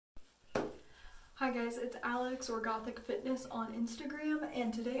Hi guys, it's Alex or Gothic Fitness on Instagram,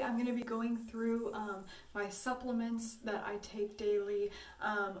 and today I'm going to be going through my supplements that I take daily.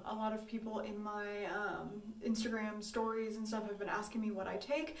 A lot of people in my Instagram stories and stuff have been asking me what I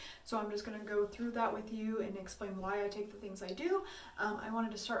take, so I'm just going to go through that with you and explain why I take the things I do. I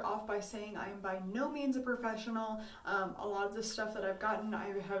wanted to start off by saying I am by no means a professional. A lot of the stuff that I've gotten I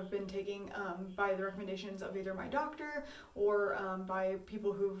have been taking by the recommendations of either my doctor or by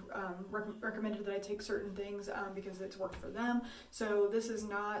people who've recommended that I take certain things because it's worked for them. So this is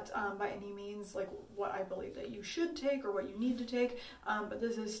not by any means like what I believe that you should take or what you need to take, but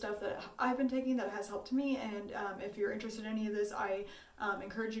this is stuff that I've been taking that has helped me, and if you're interested in any of this, I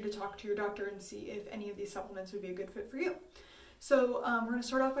encourage you to talk to your doctor and see if any of these supplements would be a good fit for you. So we're going to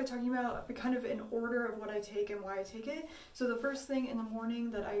start off by talking about kind of in order of what I take and why I take it. So the first thing in the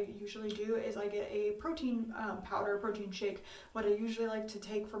morning that I usually do is I get a protein powder, protein shake. What I usually like to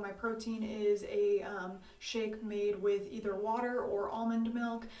take for my protein is a shake made with either water or almond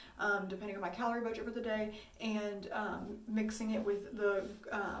milk, depending on my calorie budget for the day, and mixing it with the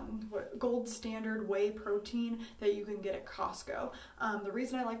gold standard whey protein that you can get at Costco. The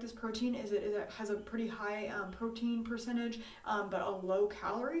reason I like this protein is it has a pretty high protein percentage, but a low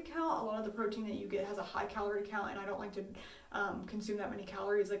calorie count. A lot of the protein that you get has a high calorie count, and I don't like to consume that many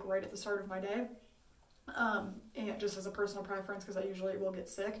calories like right at the start of my day. And just as a personal preference, because I usually will get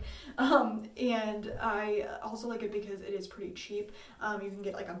sick. And I also like it because it is pretty cheap. You can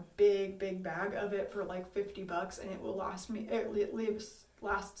get like a big bag of it for like $50, and it will last me,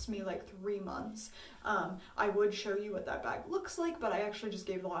 lasts me like 3 months. I would show you what that bag looks like, but I actually just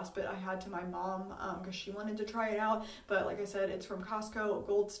gave the last bit I had to my mom because she wanted to try it out. But like I said, it's from Costco,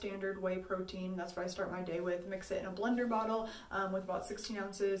 gold standard whey protein. That's what I start my day with. Mix it in a blender bottle with about 16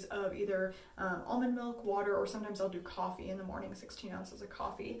 ounces of either almond milk, water, or sometimes I'll do coffee in the morning, 16 ounces of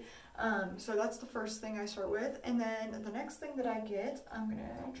coffee. So that's the first thing I start with. And then the next thing that I get, I'm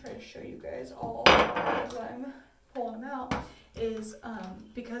gonna try to show you guys all as I'm pulling them out, is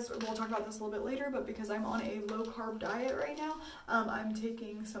because we'll talk about this a little bit later, but because I'm on a low carb diet right now, I'm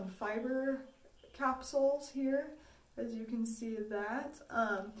taking some fiber capsules here, as you can see that.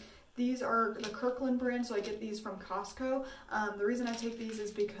 These are the Kirkland brand, so I get these from Costco. The reason I take these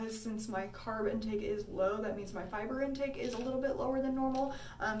is because since my carb intake is low, that means my fiber intake is a little bit lower than normal.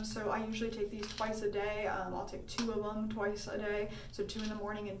 So I usually take these twice a day. I'll take 2 of them twice a day, so 2 in the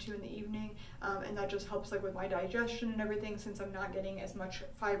morning and 2 in the evening, and that just helps like with my digestion and everything, since I'm not getting as much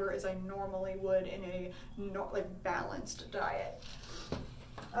fiber as I normally would in a balanced diet.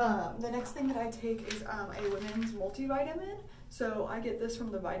 The next thing that I take is a women's multivitamin. So I get this from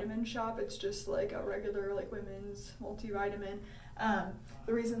the vitamin shop. It's just like a regular like women's multivitamin.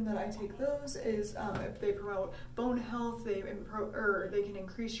 The reason that I take those is if they promote bone health, they can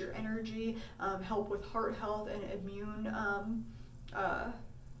increase your energy, help with heart health and immune,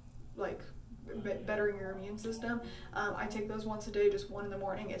 bettering your immune system. I take those once a day, just 1 in the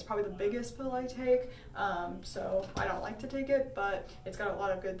morning. It's probably the biggest pill I take, so I don't like to take it, but it's got a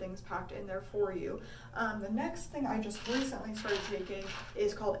lot of good things packed in there for you. The next thing I just recently started taking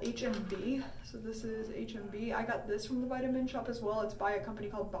is called HMB. So this is HMB. I got this from the vitamin shop as well. It's by a company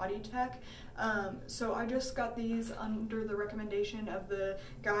called Bodytech. So I just got these under the recommendation of the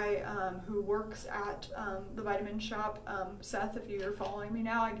guy who works at the vitamin shop, Seth. If you're following me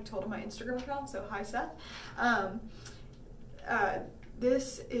now, I told him my Instagram account, so hi Seth.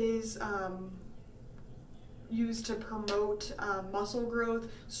 This is used to promote muscle growth,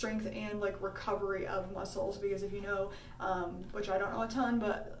 strength, and like recovery of muscles, because if you know, which I don't know a ton,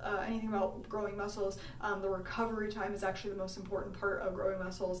 but anything about growing muscles, the recovery time is actually the most important part of growing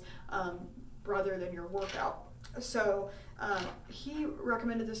muscles, rather than your workout. So he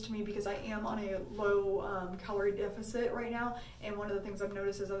recommended this to me because I am on a low calorie deficit right now, and one of the things I've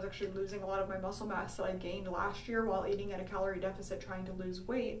noticed is I was actually losing a lot of my muscle mass that I gained last year while eating at a calorie deficit trying to lose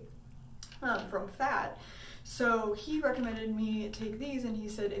weight from fat. So he recommended me take these, and he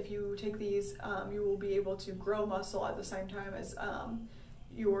said if you take these, you will be able to grow muscle at the same time as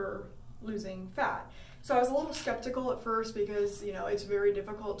you're losing fat. So I was a little skeptical at first because, you know, it's very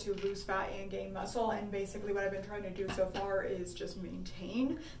difficult to lose fat and gain muscle, and basically what I've been trying to do so far is just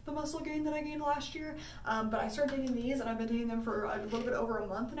maintain the muscle gain that I gained last year. But I started taking these, and I've been taking them for a little bit over a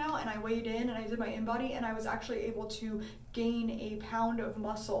month now, and I weighed in and I did my InBody, and I was actually able to gain a pound of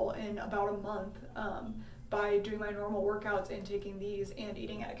muscle in about a month by doing my normal workouts and taking these and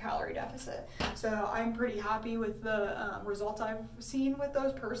eating at a calorie deficit. So I'm pretty happy with the results I've seen with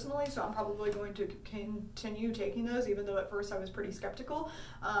those personally, so I'm probably going to continue taking those, even though at first I was pretty skeptical.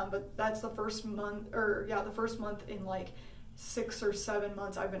 But that's the first month, the first month in like 6 or 7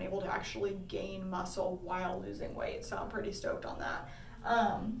 months I've been able to actually gain muscle while losing weight, so I'm pretty stoked on that.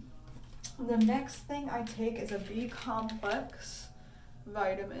 The next thing I take is a B complex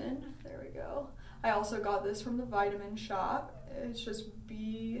vitamin. There we go. I also got this from the Vitamin Shop. It's just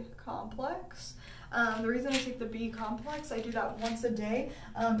B complex. The reason I take the B complex, I do that once a day.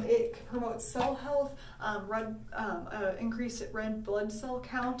 It promotes cell health, increase red blood cell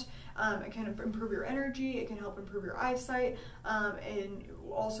count. It can improve your energy. It can help improve your eyesight, and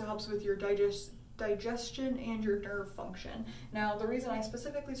also helps with your digestion and your nerve function. Now, the reason I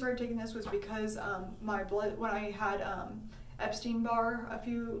specifically started taking this was because when I had Epstein-Barr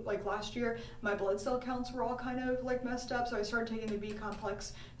last year, my blood cell counts were all kind of like messed up, so I started taking the B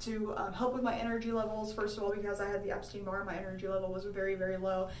complex to help with my energy levels. First of all, because I had the Epstein-Barr, my energy level was very, very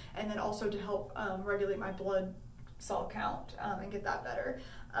low, and then also to help regulate my blood cell count and get that better.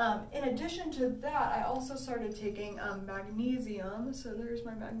 In addition to that, I also started taking magnesium. So there's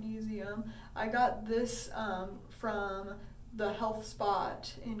my magnesium. I got this from the Health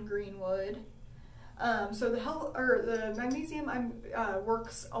Spot in Greenwood. So the magnesium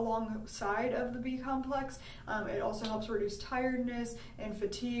works alongside of the B complex. It also helps reduce tiredness and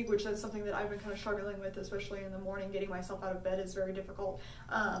fatigue, which is something that I've been kind of struggling with, especially in the morning. Getting myself out of bed is very difficult.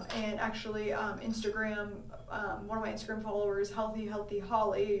 And actually, Instagram, one of my Instagram followers, Healthy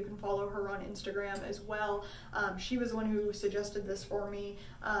Holly, you can follow her on Instagram as well. She was the one who suggested this for me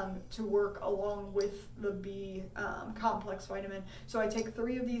to work along with the B complex vitamin. So I take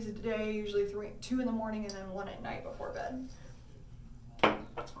 3 of these a day, usually 2 in the morning and then 1 at night before bed.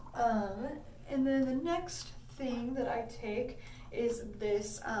 And then the next thing that I take is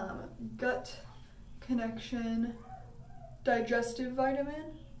this Gut Connection digestive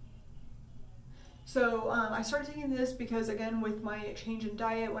vitamin. So I started taking this because, again, with my change in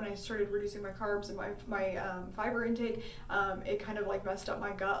diet, when I started reducing my carbs and my fiber intake, it kind of like messed up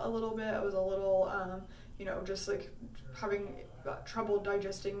my gut a little bit. I was a little, just like having trouble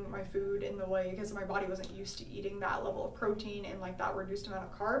digesting my food in the way, because my body wasn't used to eating that level of protein and like that reduced amount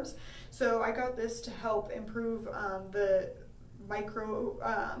of carbs. So I got this to help improve the micro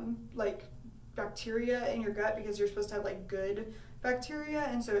bacteria in your gut, because you're supposed to have like good bacteria,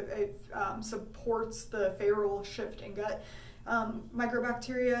 and so it supports the favorable shift in gut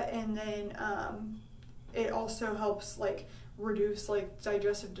microbacteria, and then it also helps like reduce like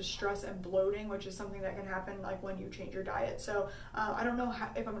digestive distress and bloating, which is something that can happen like when you change your diet. So I don't know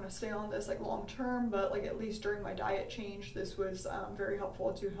if I'm going to stay on this like long term, but like at least during my diet change, this was very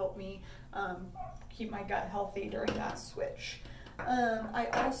helpful to help me keep my gut healthy during that switch. I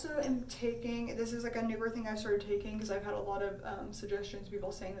also am taking, this is like a newer thing I've started taking because I've had a lot of suggestions,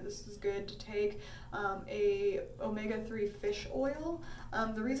 people saying that this is good to take, a omega-3 fish oil.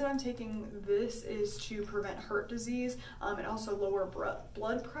 The reason I'm taking this is to prevent heart disease and also lower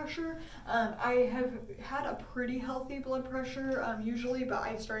blood pressure. I have had a pretty healthy blood pressure usually, but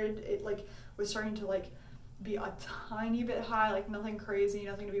was starting to be a tiny bit high, like nothing crazy,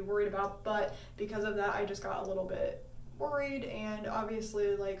 nothing to be worried about, but because of that I just got a little bit worried, and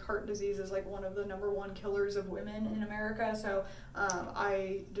obviously like heart disease is like one of the #1 killers of women in America, so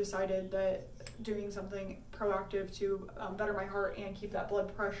I decided that doing something proactive to better my heart and keep that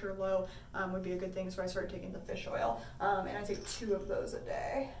blood pressure low would be a good thing, so I started taking the fish oil, and I take 2 of those a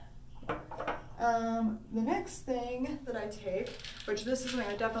day. The next thing that I take, which this is something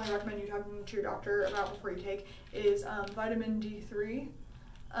I definitely recommend you talking to your doctor about before you take, is vitamin D3.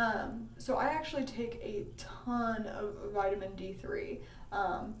 So I actually take a ton of vitamin D3.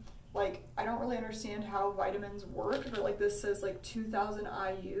 I don't really understand how vitamins work, but like this says like 2,000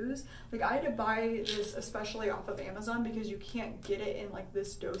 IUs. Like I had to buy this especially off of Amazon because you can't get it in like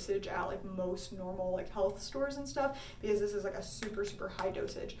this dosage at like most normal like health stores and stuff, because this is like a super, super high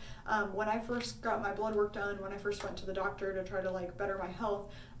dosage. When I first got my blood work done, when I first went to the doctor to try to like better my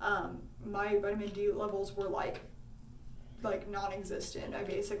health, my vitamin D levels were like non-existent. I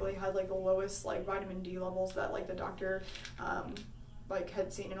basically had like the lowest like vitamin D levels that like the doctor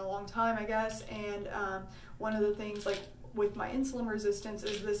had seen in a long time, I guess. And one of the things like with my insulin resistance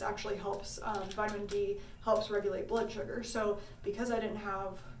is this actually helps, vitamin D helps regulate blood sugar. So because I didn't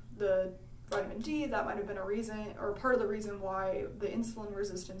have the vitamin D, that might have been a reason, or part of the reason why the insulin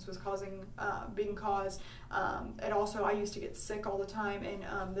resistance was being caused. And also I used to get sick all the time,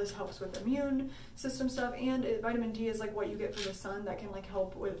 and this helps with immune system stuff, and vitamin D is like what you get from the sun that can like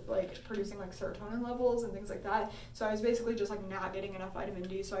help with like producing like serotonin levels and things like that. So I was basically just like not getting enough vitamin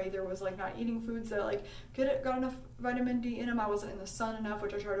D, so I either was like not eating foods that like got enough vitamin D in them, I wasn't in the sun enough,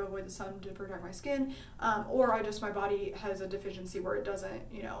 which I try to avoid the sun to protect my skin, or my body has a deficiency where it doesn't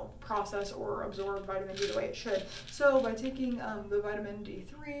process or absorb vitamin D the way it should. So by taking the vitamin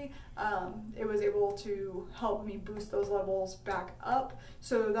D3, it was able to help me boost those levels back up.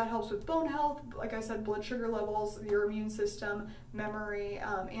 So that helps with bone health, like I said, blood sugar levels, your immune system, memory,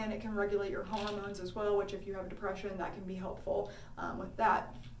 and it can regulate your hormones as well, which if you have depression, that can be helpful with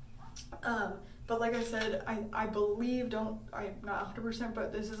that. But like I said, I believe, I'm not 100%,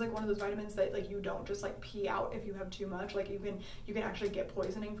 but this is like one of those vitamins that like you don't just like pee out if you have too much. Like you can actually get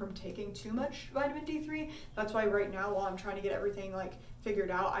poisoning from taking too much vitamin D3. That's why right now, while I'm trying to get everything like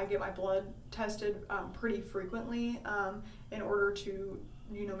figured out, I get my blood tested pretty frequently in order to,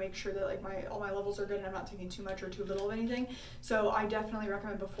 you know, make sure that like all my levels are good and I'm not taking too much or too little of anything. So I definitely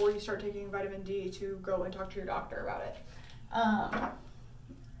recommend before you start taking vitamin D to go and talk to your doctor about it.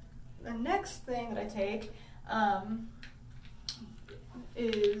 The next thing that I take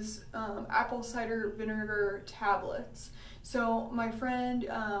is apple cider vinegar tablets. So my friend,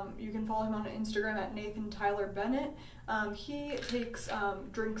 you can follow him on Instagram at Nathan Tyler Bennett. He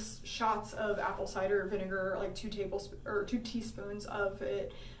drinks shots of apple cider vinegar, like 2 teaspoons of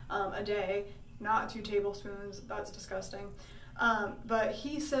it a day. Not 2 tablespoons. That's disgusting. But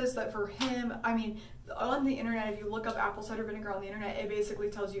he says that for him, I mean, on the internet, if you look up apple cider vinegar on the internet, it basically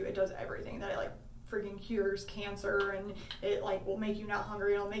tells you it does everything. That it like freaking cures cancer, and it like will make you not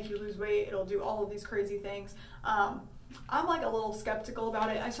hungry, it'll make you lose weight, it'll do all of these crazy things. I'm like a little skeptical about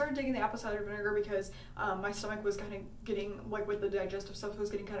it. I started taking the apple cider vinegar because my stomach was kind of getting, like with the digestive stuff, was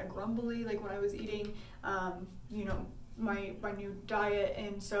getting kind of grumbly, like when I was eating, you know, my new diet,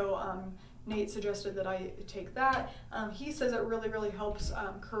 and so Nate suggested that I take that. He says it really helps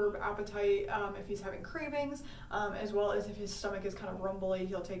curb appetite if he's having cravings, as well as if his stomach is kind of rumbly,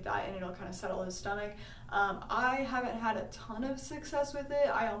 he'll take that and it'll kind of settle his stomach. I haven't had a ton of success with it.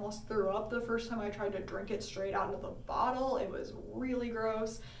 I almost threw up the first time I tried to drink it straight out of the bottle. It was really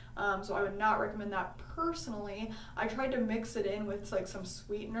gross. So I would not recommend that personally. I tried to mix it in with like some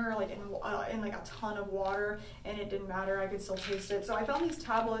sweetener, like in like a ton of water, and it didn't matter. I could still taste it. So I found these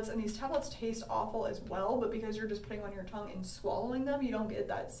tablets, and these tablets taste awful as well, but because you're just putting on your tongue and swallowing them, you don't get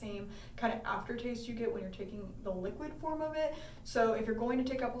that same kind of aftertaste you get when you're taking the liquid form of it. So if you're going to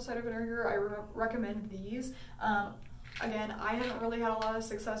take apple cider vinegar, I recommend these. Again, I haven't really had a lot of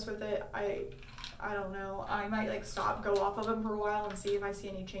success with it. I don't know, I might like go off of them for a while and see if I see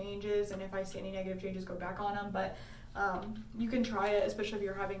any changes, and if I see any negative changes, go back on them. But you can try it, especially if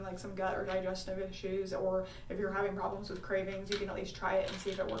you're having like some gut or digestive issues, or if you're having problems with cravings, you can at least try it and see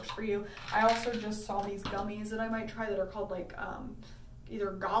if it works for you. I also just saw these gummies that I might try that are called like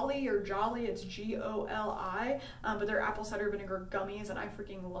either Golly or Jolly, it's G-O-L-I, but they're apple cider vinegar gummies, and I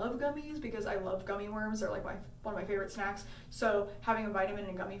freaking love gummies because I love gummy worms. They're like one of my favorite snacks. So having a vitamin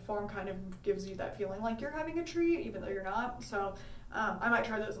in gummy form kind of gives you that feeling like you're having a treat, even though you're not. So I might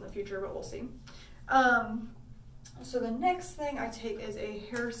try those in the future, but we'll see. So the next thing I take is a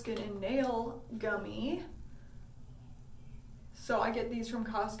hair, skin, and nail gummy. So I get these from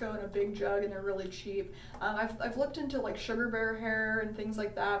Costco in a big jug, and they're really cheap. I've looked into like sugar bear hair and things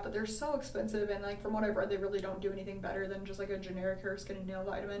like that, but they're so expensive, and like from what I've read, they really don't do anything better than just like a generic hair, skin, and nail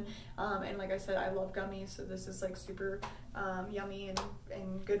vitamin. And like I said, I love gummies, so this is like super yummy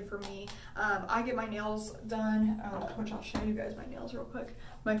and good for me. I get my nails done, which I'll show you guys my nails real quick.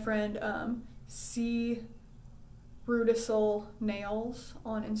 My friend C. Brutisel Nails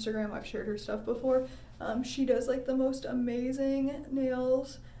on Instagram, I've shared her stuff before. She does like the most amazing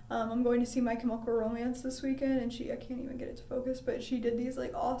nails. I'm going to see My Chemical Romance this weekend, and I can't even get it to focus, but she did these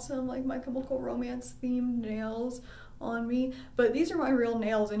like awesome like My Chemical Romance themed nails on me. But these are my real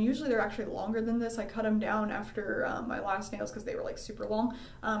nails, and usually they're actually longer than this. I cut them down after my last nails because they were like super long.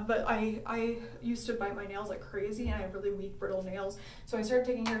 But I used to bite my nails like crazy, and I have really weak, brittle nails. So I started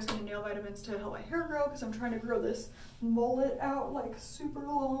taking hair, skin, and nail vitamins to help my hair grow, because I'm trying to grow this mullet out like super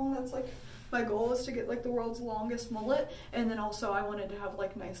long. That's like my goal is to get like the world's longest mullet, and then also I wanted to have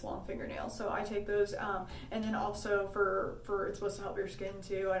like nice long fingernails. So I take those, and then also for it's supposed to help your skin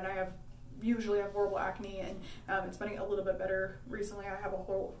too. And I usually have horrible acne, and it's been a little bit better recently. I have a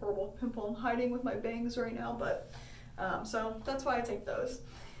horrible pimple I'm hiding with my bangs right now, but so that's why I take those.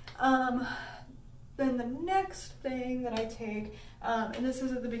 Then the next thing that I take, and this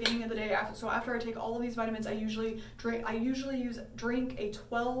is at the beginning of the day, after I take all of these vitamins, I usually drink a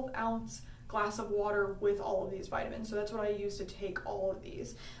 12-ounce glass of water with all of these vitamins. So that's what I use to take all of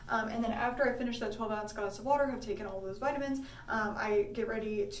these. And then after I finish that 12-ounce glass of water, have taken all of those vitamins, I get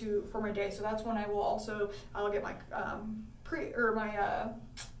ready for my day. So that's when I'll get my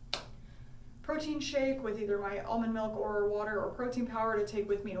protein shake with either my almond milk or water or protein powder to take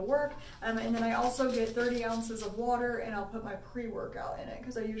with me to work. And then I also get 30 ounces of water, and I'll put my pre-workout in it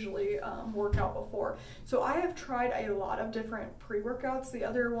because I usually work out before. So I have tried a lot of different pre-workouts. The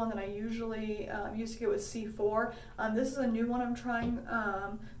other one that I usually used to get was C4. This is a new one I'm trying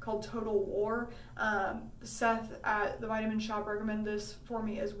called Total War. Seth at the Vitamin Shop recommended this for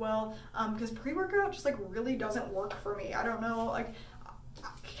me as well because pre-workout just like really doesn't work for me. I don't know, like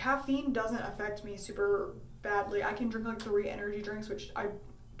caffeine doesn't affect me super badly. I can drink like 3 energy drinks, which I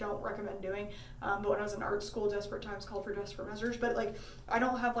don't recommend doing. But when I was in art school, desperate times called for desperate measures. But like, I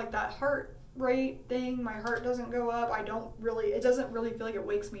don't have like that heart rate thing. My heart doesn't go up. It doesn't really feel like it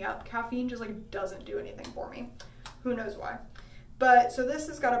wakes me up. Caffeine just like doesn't do anything for me. Who knows why? But so this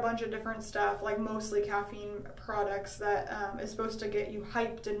has got a bunch of different stuff, like mostly caffeine products that is supposed to get you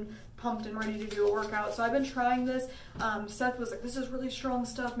hyped and pumped and ready to do a workout. So I've been trying this. Seth was like, this is really strong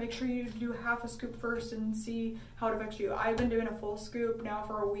stuff. Make sure you do half a scoop first and see how it affects you. I've been doing a full scoop now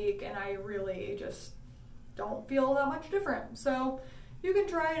for a week, and I really just don't feel that much different. So you can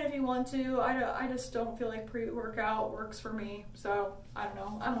try it if you want to. I just don't feel like pre-workout works for me. So I don't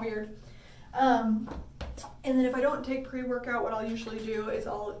know. I'm weird. And then if I don't take pre-workout, what I'll usually do is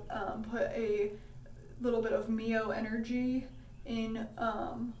I'll put a little bit of Mio Energy in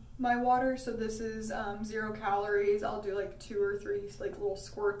my water. So this is 0 calories. I'll do like 2 or 3 like little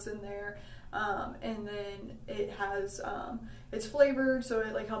squirts in there. And then it has, it's flavored, so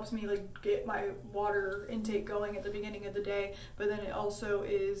it like helps me like get my water intake going at the beginning of the day. But then it also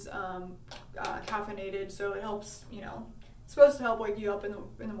is caffeinated, so it helps, you know, supposed to help wake you up in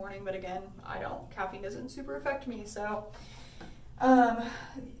the morning, but again, caffeine doesn't super affect me. So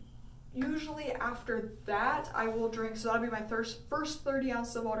usually after that I will drink, so that'll be my first 30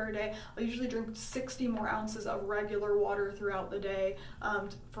 ounces of water a day. I'll usually drink 60 more ounces of regular water throughout the day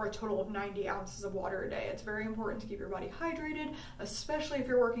for a total of 90 ounces of water a day. It's very important to keep your body hydrated, especially if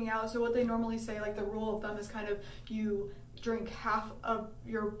you're working out. So what they normally say, like the rule of thumb is kind of you drink half of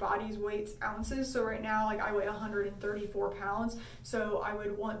your body's weight's ounces. So right now, like I weigh 134 pounds. So I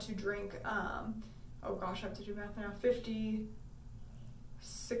would want to drink, oh gosh, I have to do math now, 50,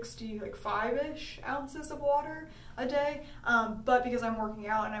 60, like 5-ish ounces of water a day. But because I'm working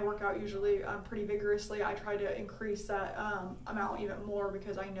out and I work out usually pretty vigorously, I try to increase that amount even more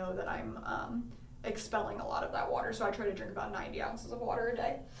because I know that I'm expelling a lot of that water. So I try to drink about 90 ounces of water a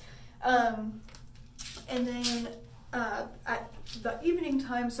day. And then at the evening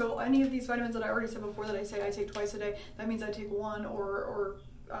time, so any of these vitamins that I already said before that I say I take twice a day, that means I take 1 or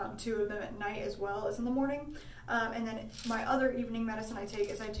 2 of them at night as well as in the morning. And then my other evening medicine I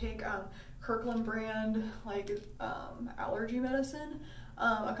take Kirkland brand like allergy medicine.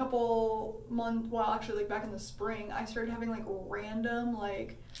 A couple months, well actually like back in the spring, I started having like random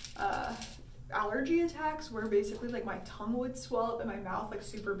like allergy attacks where basically like my tongue would swell up in my mouth like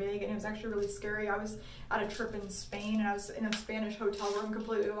super big, and it was actually really scary. I was at a trip in Spain and I was in a Spanish hotel room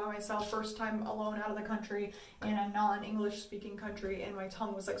completely by myself, first time alone out of the country in a non-English speaking country, and my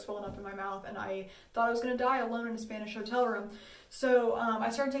tongue was like swelling up in my mouth and I thought I was gonna die alone in a Spanish hotel room. So I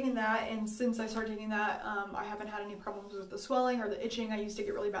started taking that, and since I started taking that, I haven't had any problems with the swelling or the itching. I used to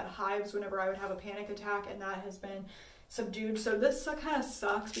get really bad hives whenever I would have a panic attack, and that has been subdued. So this kind of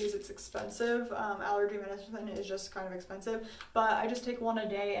sucks because it's expensive. Allergy medicine is just kind of expensive, but I just take 1 a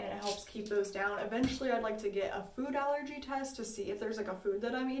day and it helps keep those down. Eventually I'd like to get a food allergy test to see if there's like a food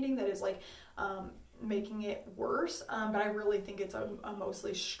that I'm eating that is like making it worse, but I really think it's a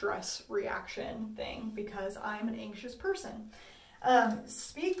mostly stress reaction thing because I'm an anxious person.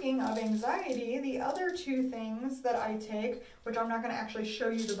 Speaking of anxiety, the other 2 things that I take, which I'm not going to actually show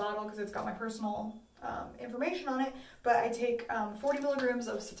you the bottle because it's got my personal information on it, but I take 40 milligrams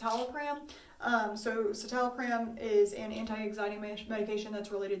of citalopram. So citalopram is an anti-anxiety medication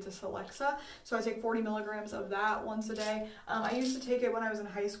that's related to Celexa. So I take 40 milligrams of that once a day. I used to take it when I was in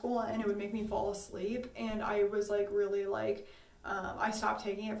high school and it would make me fall asleep, and I was like really like I stopped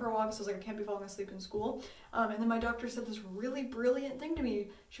taking it for a while because I was like, I can't be falling asleep in school. And then my doctor said this really brilliant thing to me.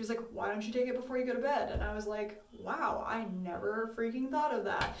 She was like, why don't you take it before you go to bed? And I was like, wow, I never freaking thought of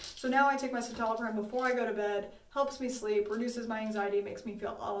that. So now I take my citalopram before I go to bed, helps me sleep, reduces my anxiety, makes me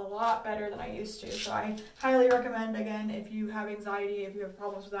feel a lot better than I used to. So I highly recommend, again, if you have anxiety, if you have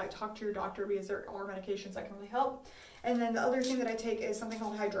problems with that, talk to your doctor because there are medications that can really help. And then the other thing that I take is something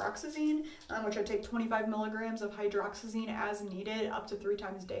called hydroxyzine, which I take 25 milligrams of hydroxyzine as needed up to 3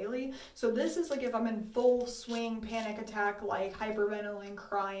 times daily. So this is like if I'm in full swing panic attack, like hyperventilating,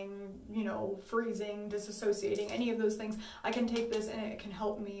 crying, you know, freezing, disassociating, any of those things, I can take this and it can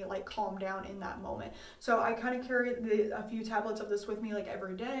help me like calm down in that moment. So I kind of carry a few tablets of this with me like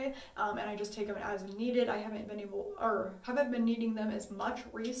every day, and I just take them as needed. I haven't been needing them as much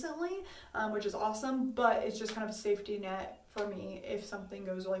recently, which is awesome, but it's just kind of a safety net for me if something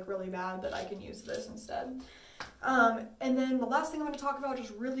goes like really bad, that I can use this instead. And then the last thing I'm going to talk about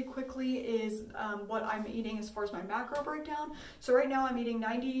just really quickly is what I'm eating as far as my macro breakdown. So right now I'm eating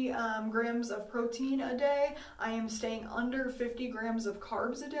 90 grams of protein a day. I am staying under 50 grams of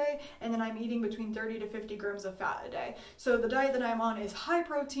carbs a day, and then I'm eating between 30 to 50 grams of fat a day. So the diet that I'm on is high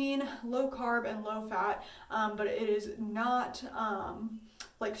protein, low carb, and low fat, but it is not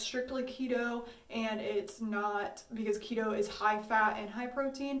like strictly keto, and it's not, because keto is high fat and high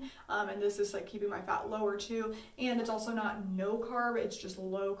protein, and this is like keeping my fat lower too, and it's also not no carb, it's just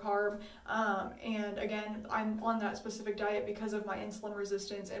low carb. And again, I'm on that specific diet because of my insulin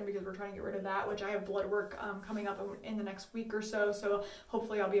resistance and because we're trying to get rid of that, which I have blood work coming up in the next week or so, so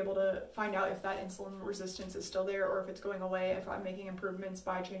hopefully I'll be able to find out if that insulin resistance is still there or if it's going away, if I'm making improvements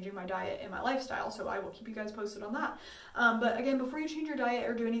by changing my diet and my lifestyle. So I will keep you guys posted on that. But again, before you change your diet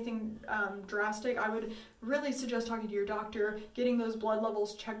or do anything drastic, I would really suggest talking to your doctor, getting those blood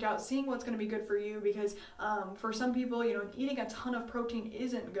levels checked out, seeing what's going to be good for you, because for some people, you know, eating a ton of protein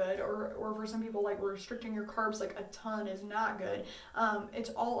isn't good, or for some people, like restricting your carbs like a ton is not good.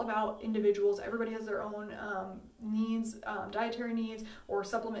 It's all about individuals. Everybody has their own needs, dietary needs or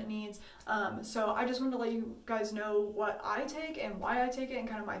supplement needs. So I just wanted to let you guys know what I take and why I take it, and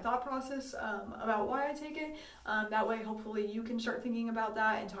kind of my thought process about why I take it. That way, hopefully you can start thinking about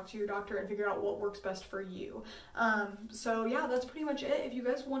that and talk to your doctor and figure out what works best for you. So yeah, that's pretty much it. If you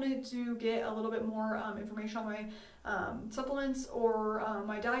guys wanted to get a little bit more information on my supplements or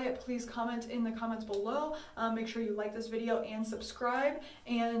my diet, please comment in the comments below. Make sure you like this video and subscribe.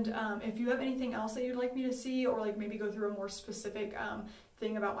 And if you have anything else that you'd like me to see, or like maybe go through a more specific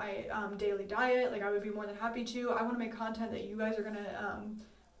thing about my daily diet, like I would be more than happy to. I want to make content that you guys are gonna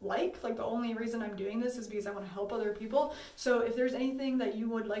like the only reason I'm doing this is because I want to help other people. So if there's anything that you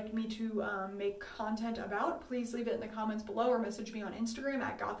would like me to make content about, please leave it in the comments below or message me on Instagram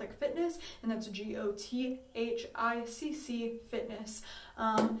at Gothic Fitness, and that's GOTHICC Fitness.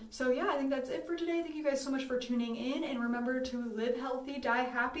 So yeah, I think that's it for today. Thank you guys so much for tuning in, and remember to live healthy, die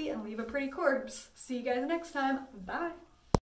happy, and leave a pretty corpse. See you guys next time. Bye.